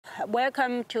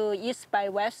Welcome to East by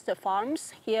West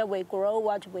Farms. Here we grow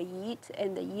what we eat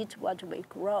and eat what we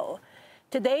grow.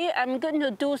 Today I'm going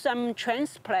to do some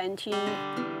transplanting.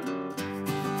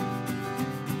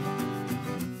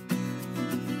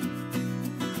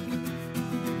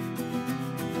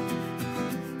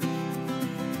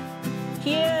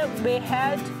 Here we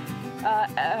had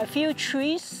a few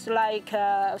trees like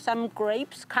some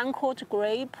grapes, Concord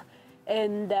grape,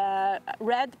 and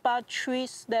red bud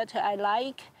trees that I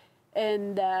like,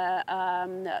 and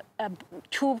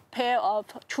two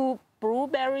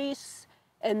blueberries,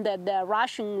 and the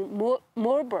Russian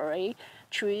mulberry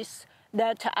trees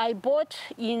that I bought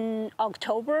in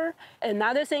October.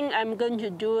 Another thing I'm going to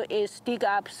do is dig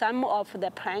up some of the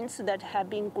plants that have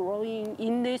been growing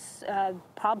in this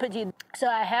property. So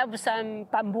I have some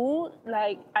bamboo,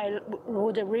 like I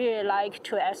would really like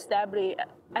to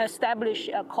establish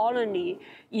a colony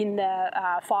in the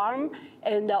farm,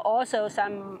 and also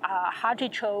some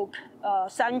artichoke,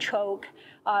 sunchoke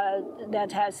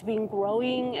that has been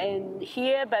growing in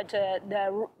here, but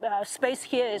the space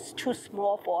here is too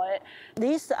small for it.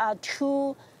 These are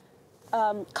two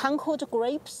Concord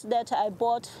grapes that I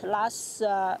bought last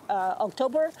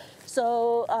October.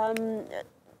 So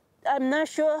I'm not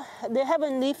sure, they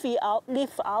haven't leafed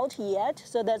out yet,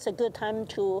 so that's a good time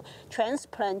to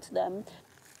transplant them.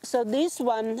 So this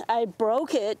one, I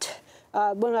broke it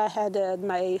when I had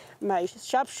my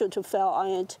sharpshooter fell on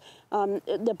it.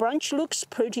 The branch looks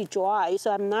pretty dry,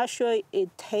 so I'm not sure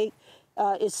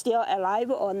it's still alive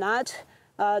or not.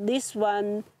 This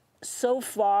one, so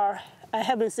far, I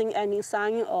haven't seen any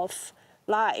sign of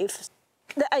life.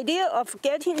 The idea of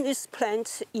getting this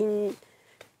plant in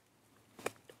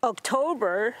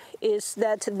October is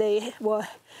that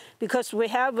because we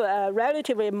have a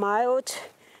relatively mild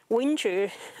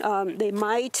winter, they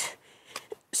might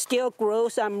still grow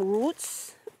some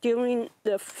roots during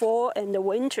the fall and the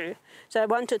winter. So I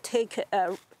want to take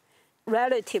a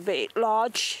relatively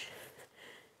large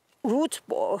root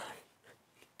ball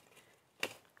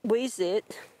with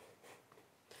it.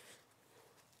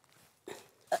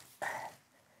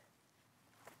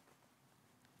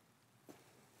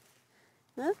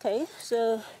 Okay,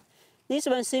 so this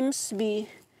one seems to be,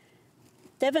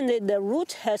 definitely the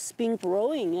root has been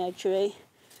growing actually,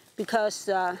 because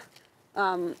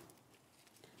when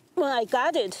I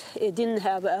got it, it didn't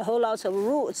have a whole lot of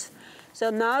roots.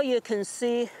 So now you can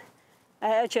see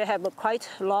I actually have a quite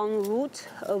long root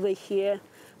over here.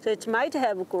 So it might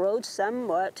have grown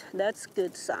somewhat. That's a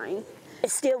good sign. I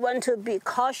still want to be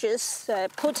cautious. So I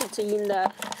put it in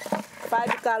the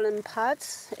 5-gallon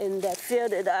pots and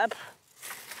filled it up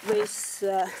with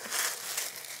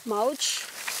mulch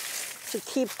to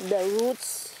keep the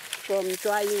roots from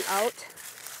drying out.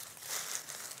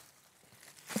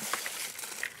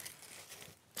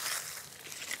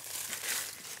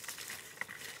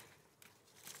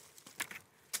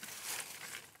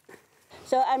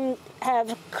 So I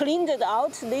have cleaned it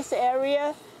out, this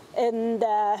area, and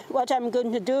what I'm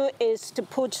going to do is to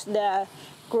put the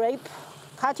grape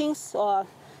cuttings or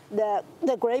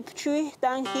the grape tree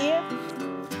down here.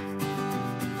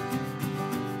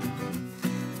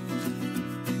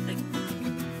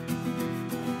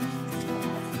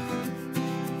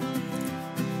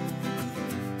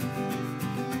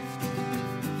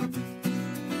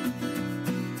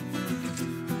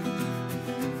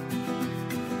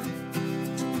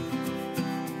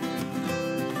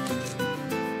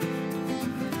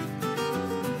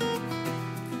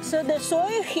 So the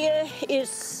soil here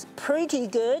is pretty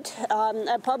good.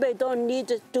 I probably don't need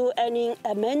to do any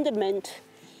amendment.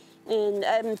 And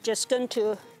I'm just going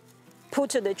to put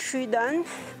the tree down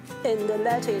and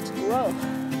let it grow.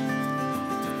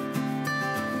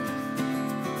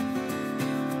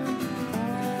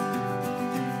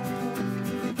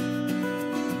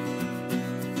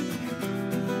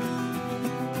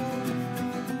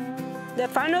 The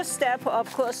final step,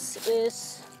 of course,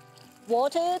 is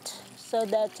water it, so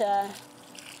that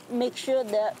make sure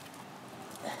that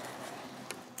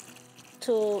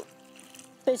to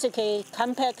basically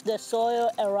compact the soil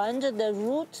around the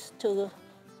root to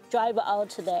drive out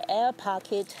the air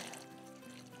pocket.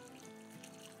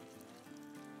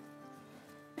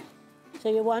 So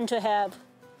you want to have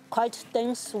quite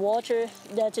dense water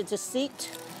that it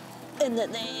sit, and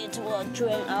then it will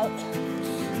drain out.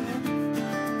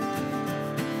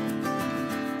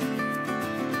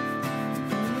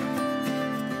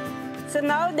 So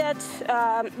now that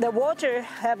the water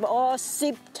have all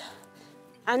seeped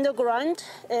underground,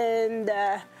 and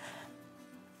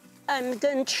I'm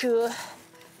going to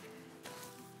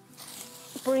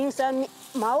bring some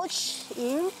mulch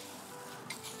in.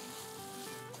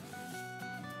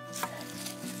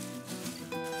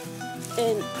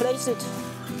 and place it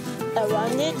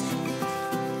around it.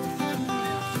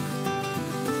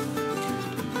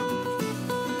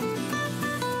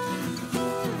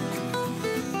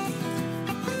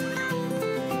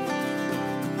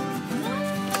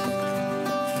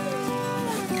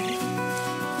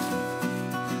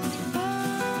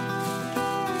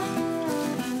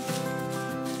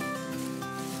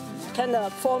 Kind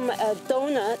of form a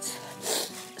donut,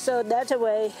 so that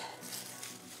way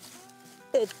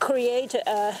it creates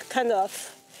a kind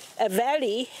of a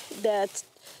valley that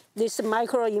this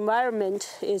microenvironment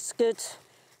is good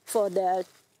for the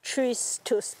trees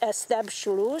to establish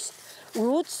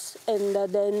roots and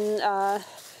then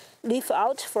leaf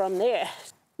out from there.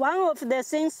 One of the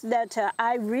things that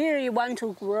I really want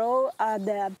to grow are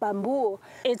the bamboo.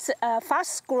 It's a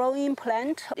fast-growing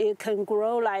plant. It can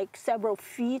grow like several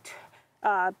feet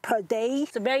per day.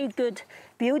 It's a very good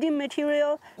building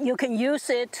material. You can use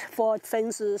it for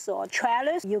fences or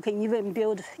trellis. You can even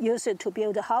use it to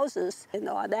build houses and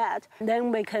all that.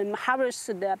 Then we can harvest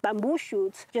the bamboo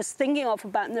shoots. Just thinking of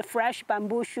the fresh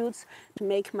bamboo shoots to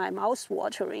make my mouth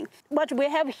watering. What we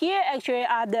have here actually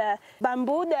are the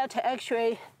bamboo that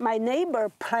actually my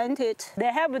neighbor planted.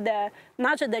 They have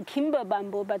not the timber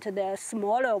bamboo, but the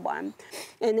smaller one.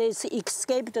 And it's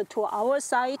escaped to our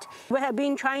site. We have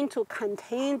been trying to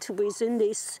contain it within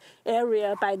this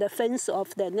area by the fence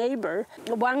of the neighbor.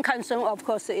 One concern, of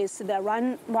course, is the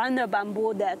runner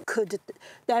bamboo that could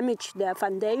damage the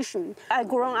foundation. I've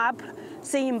grown up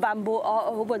seeing bamboo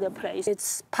all over the place.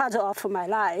 It's part of my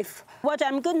life. What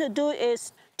I'm going to do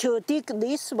is to dig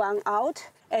this one out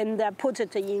and put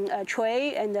it in a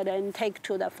tray and then take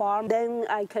to the farm. Then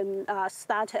I can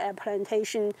start a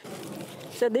plantation.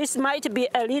 So this might be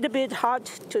a little bit hard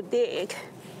to dig.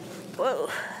 Whoa.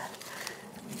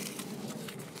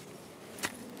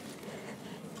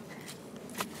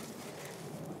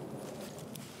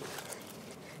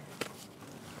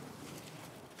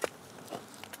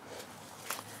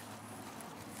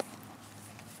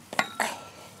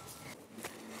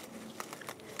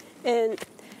 And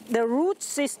the root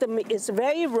system is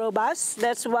very robust.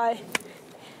 That's why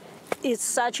it's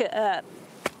such an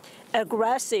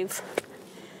aggressive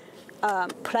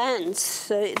plant.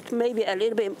 So it may be a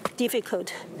little bit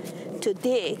difficult to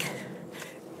dig.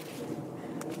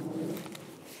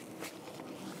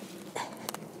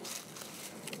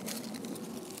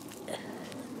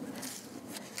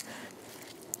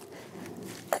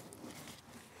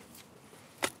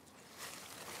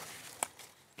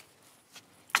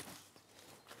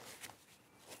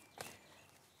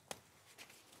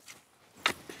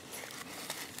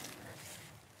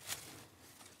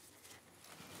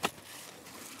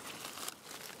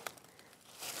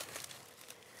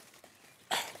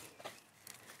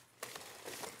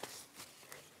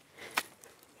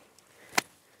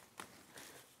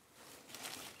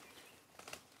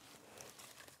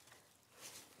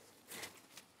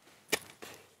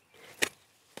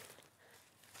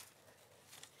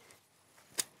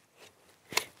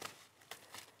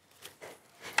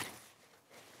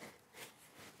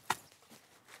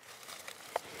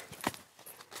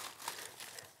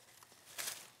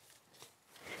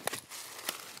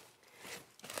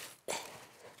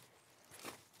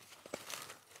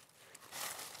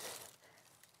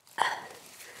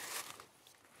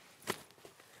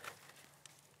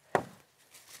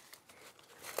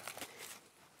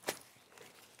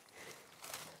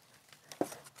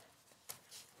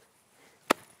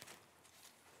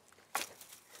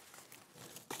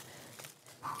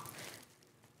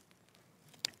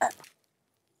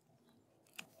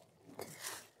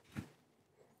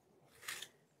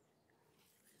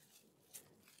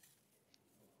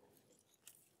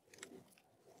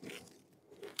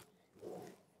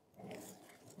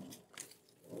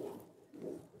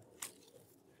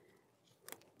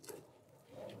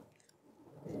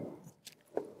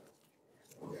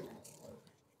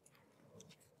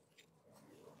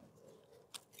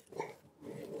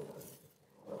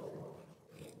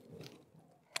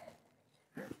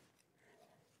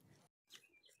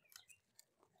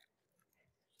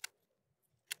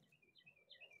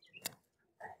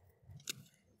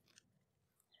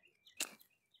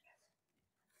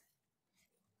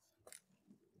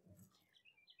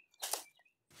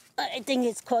 I think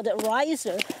it's called a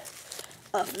riser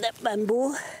of that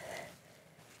bamboo.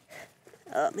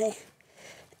 Oh man.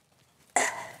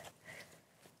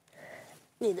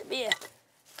 Need to be a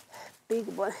big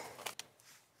one.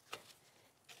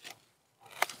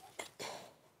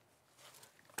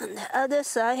 On the other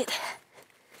side.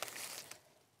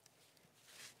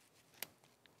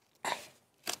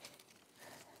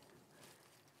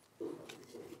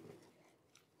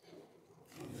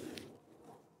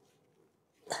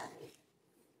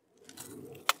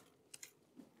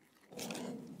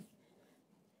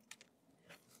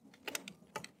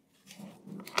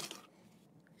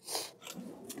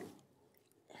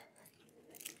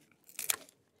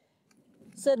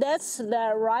 So that's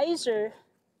the riser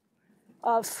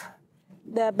of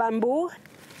the bamboo.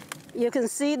 You can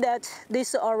see that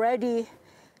this already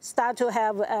start to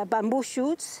have bamboo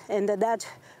shoots, and that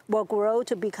will grow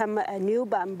to become a new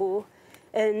bamboo.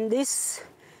 And this,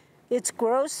 it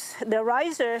grows, the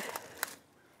riser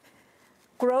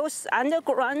grows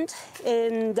underground,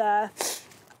 and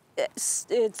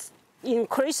it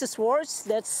increases words.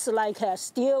 That's like a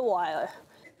steel wire.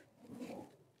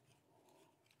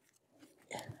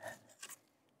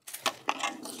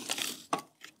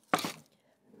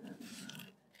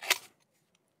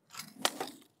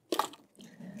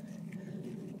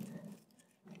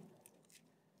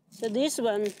 So this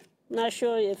one, not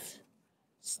sure if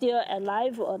still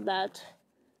alive or not.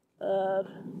 I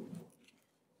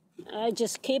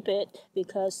just keep it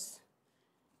because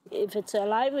if it's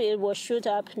alive, it will shoot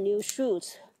up new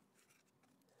shoots.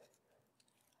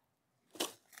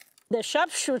 The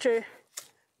sharpshooter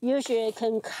usually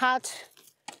can cut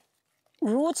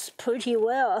roots pretty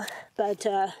well, but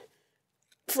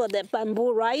for the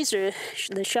bamboo riser,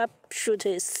 the sharpshooter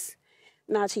is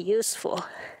not useful.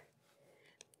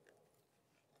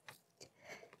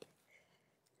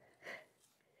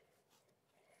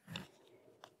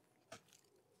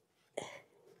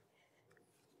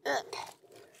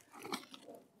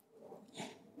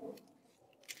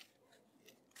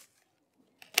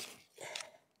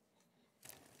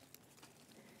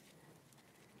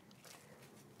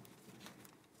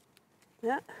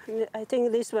 Yeah, I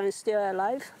think this one is still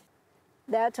alive.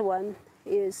 That one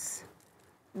is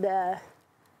the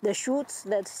shoots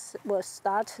that will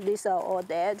start. These are all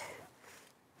dead.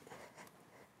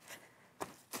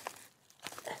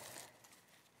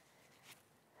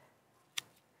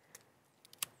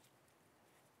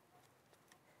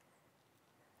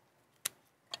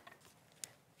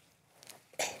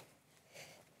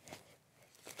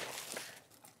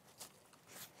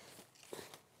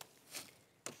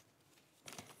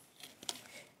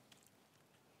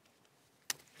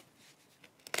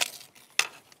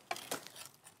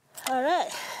 All right,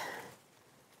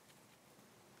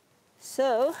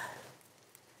 so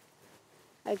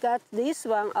I got this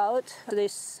one out.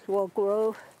 This will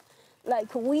grow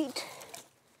like wheat,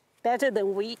 better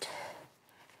than wheat.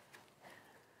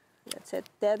 That's it,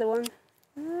 that one,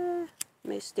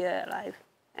 may still alive.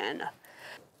 And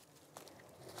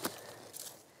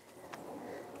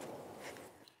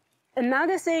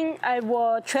another thing I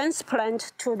will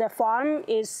transplant to the farm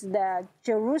is the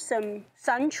Jerusalem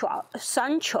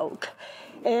sunchoke.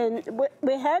 And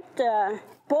we had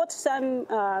bought some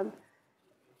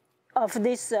of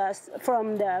this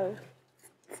from the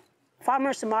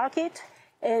farmer's market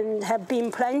and have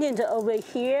been planted over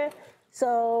here.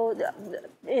 So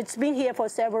it's been here for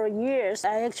several years.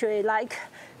 I actually like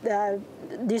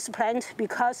this plant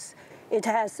because it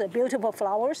has beautiful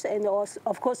flowers, and also,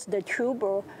 of course, the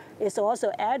tuber is also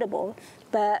edible,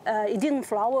 but it didn't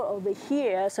flower over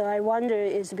here, so I wonder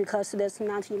it's because there's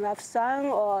not enough sun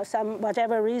or some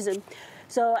whatever reason.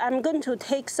 So I'm going to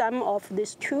take some of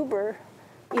this tuber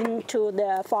into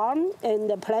the farm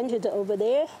and plant it over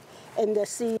there and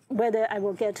see whether I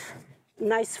will get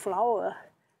nice flower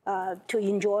to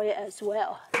enjoy as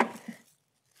well.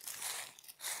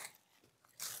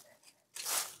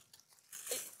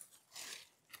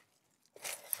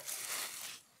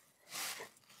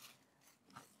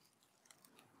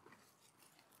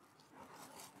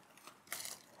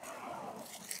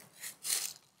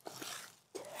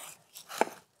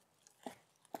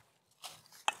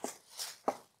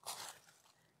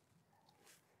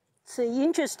 So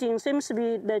interesting, seems to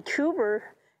be the tuber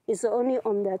is only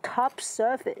on the top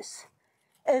surface.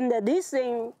 And this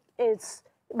thing is,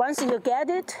 once you get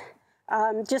it,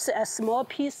 just a small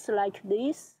piece like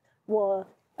this will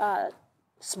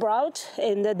sprout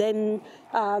and then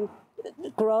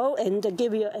grow and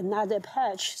give you another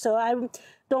patch. So I'm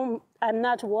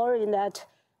not worried that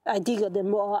I dig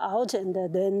them all out and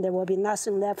then there will be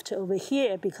nothing left over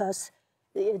here because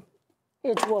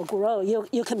it will grow.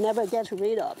 You can never get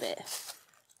rid of it.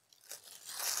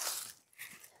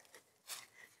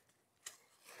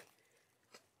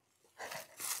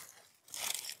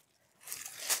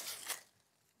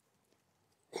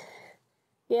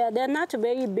 Yeah, they're not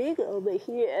very big over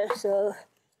here, so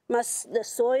the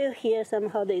soil here,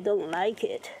 somehow they don't like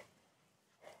it.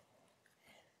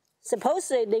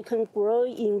 Supposedly they can grow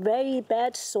in very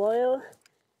bad soil.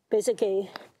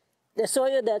 Basically, the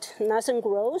soil that nothing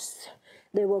grows,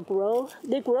 they will grow.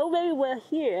 They grow very well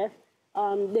here.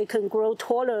 They can grow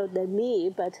taller than me,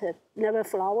 but never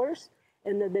flowers.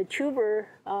 And the tuber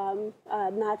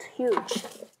are not huge.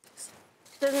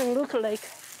 Doesn't look like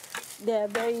they're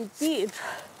very deep.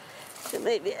 So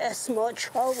maybe a small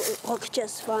trowel will work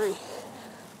just fine.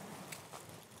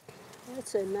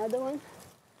 That's another one.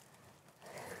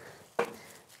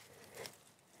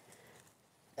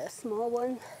 A small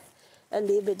one. I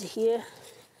leave it here.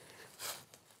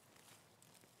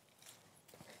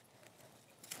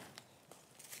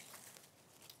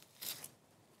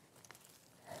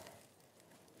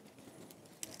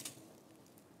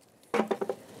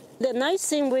 The nice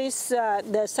thing with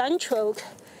the artichoke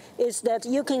is that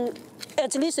you can,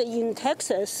 at least in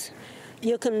Texas,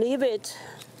 you can leave it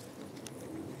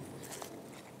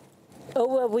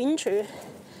over winter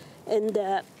and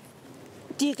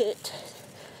dig it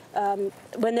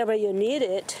whenever you need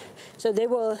it. So they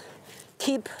will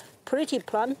keep pretty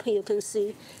plump, you can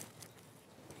see,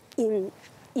 in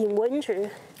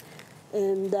winter.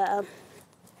 And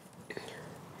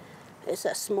it's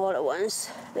the smaller ones.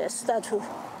 They start to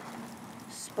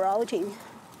sprouting.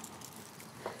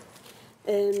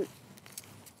 And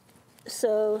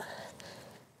so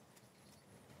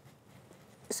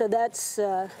that's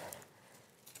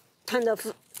kind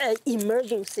of an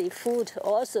emergency food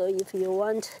also. If you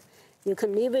want, you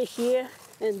can leave it here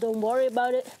and don't worry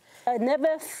about it. I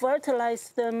never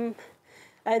fertilized them.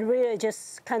 I really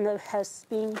just kind of has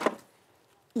been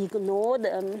ignored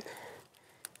them.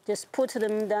 Just put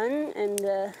them down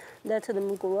and let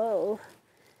them grow.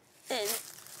 And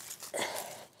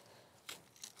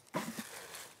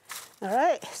all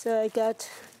right, so I got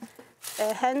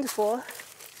a handful.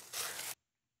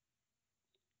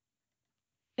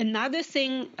 Another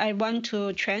thing I want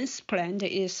to transplant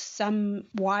is some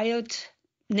wild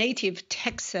native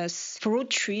Texas fruit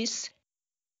trees.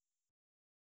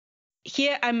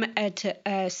 Here I'm at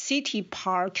a city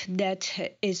park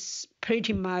that is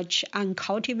pretty much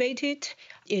uncultivated.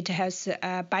 It has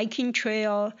a biking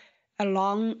trail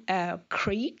along a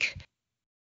creek.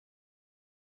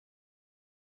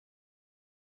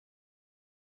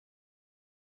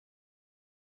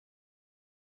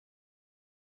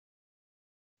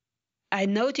 I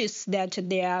noticed that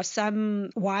there are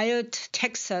some wild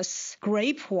Texas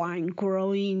grape wine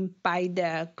growing by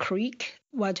the creek.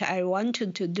 What I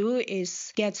wanted to do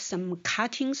is get some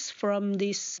cuttings from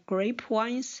these grape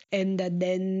wines and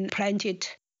then plant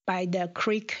it by the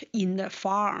creek in the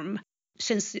farm.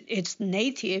 Since it's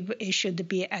native, it should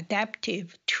be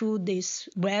adaptive to this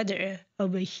weather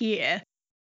over here.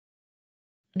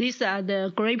 These are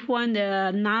the grape ones that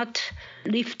are not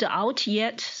lifted out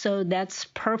yet, so that's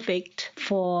perfect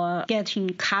for getting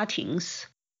cuttings.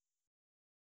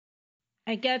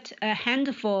 I got a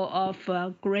handful of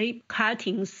grape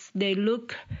cuttings. They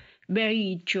look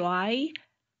very dry.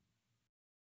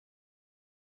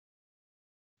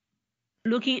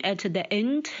 Looking at the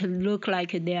end, look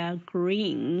like they are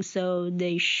green, so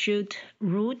they should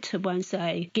root once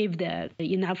I give them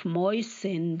enough moist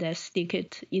and stick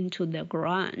it into the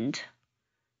ground.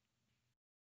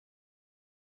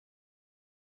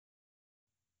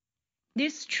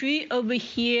 This tree over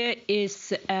here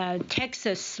is a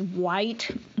Texas white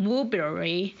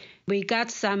mulberry. We got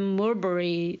some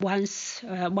mulberry once,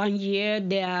 1 year.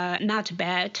 They are not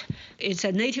bad. It's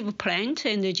a native plant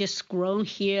and they just grown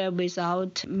here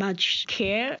without much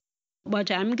care. What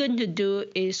I'm going to do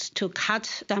is to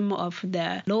cut some of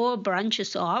the lower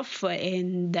branches off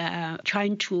and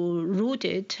trying to root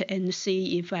it and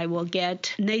see if I will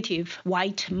get native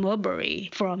white mulberry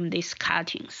from these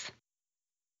cuttings.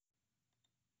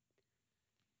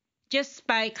 Just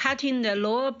by cutting the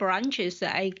lower branches,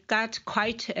 I got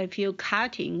quite a few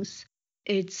cuttings.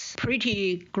 It's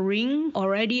pretty green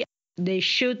already. They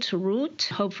should root.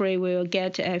 Hopefully we'll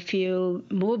get a few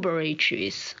mulberry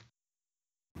trees.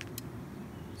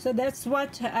 So that's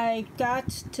what I got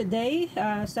today.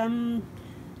 Some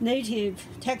native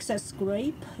Texas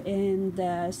grape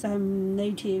and some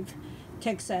native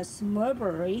Texas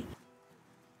mulberry.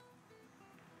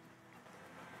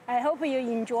 I hope you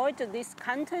enjoyed this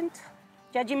content.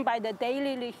 Judging by the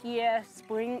daily here,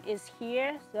 spring is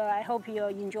here, so I hope you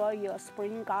enjoy your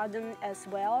spring garden as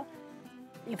well.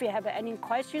 If you have any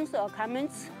questions or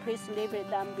comments, please leave it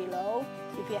down below.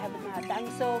 If you have not done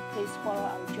so, please follow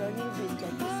our journey with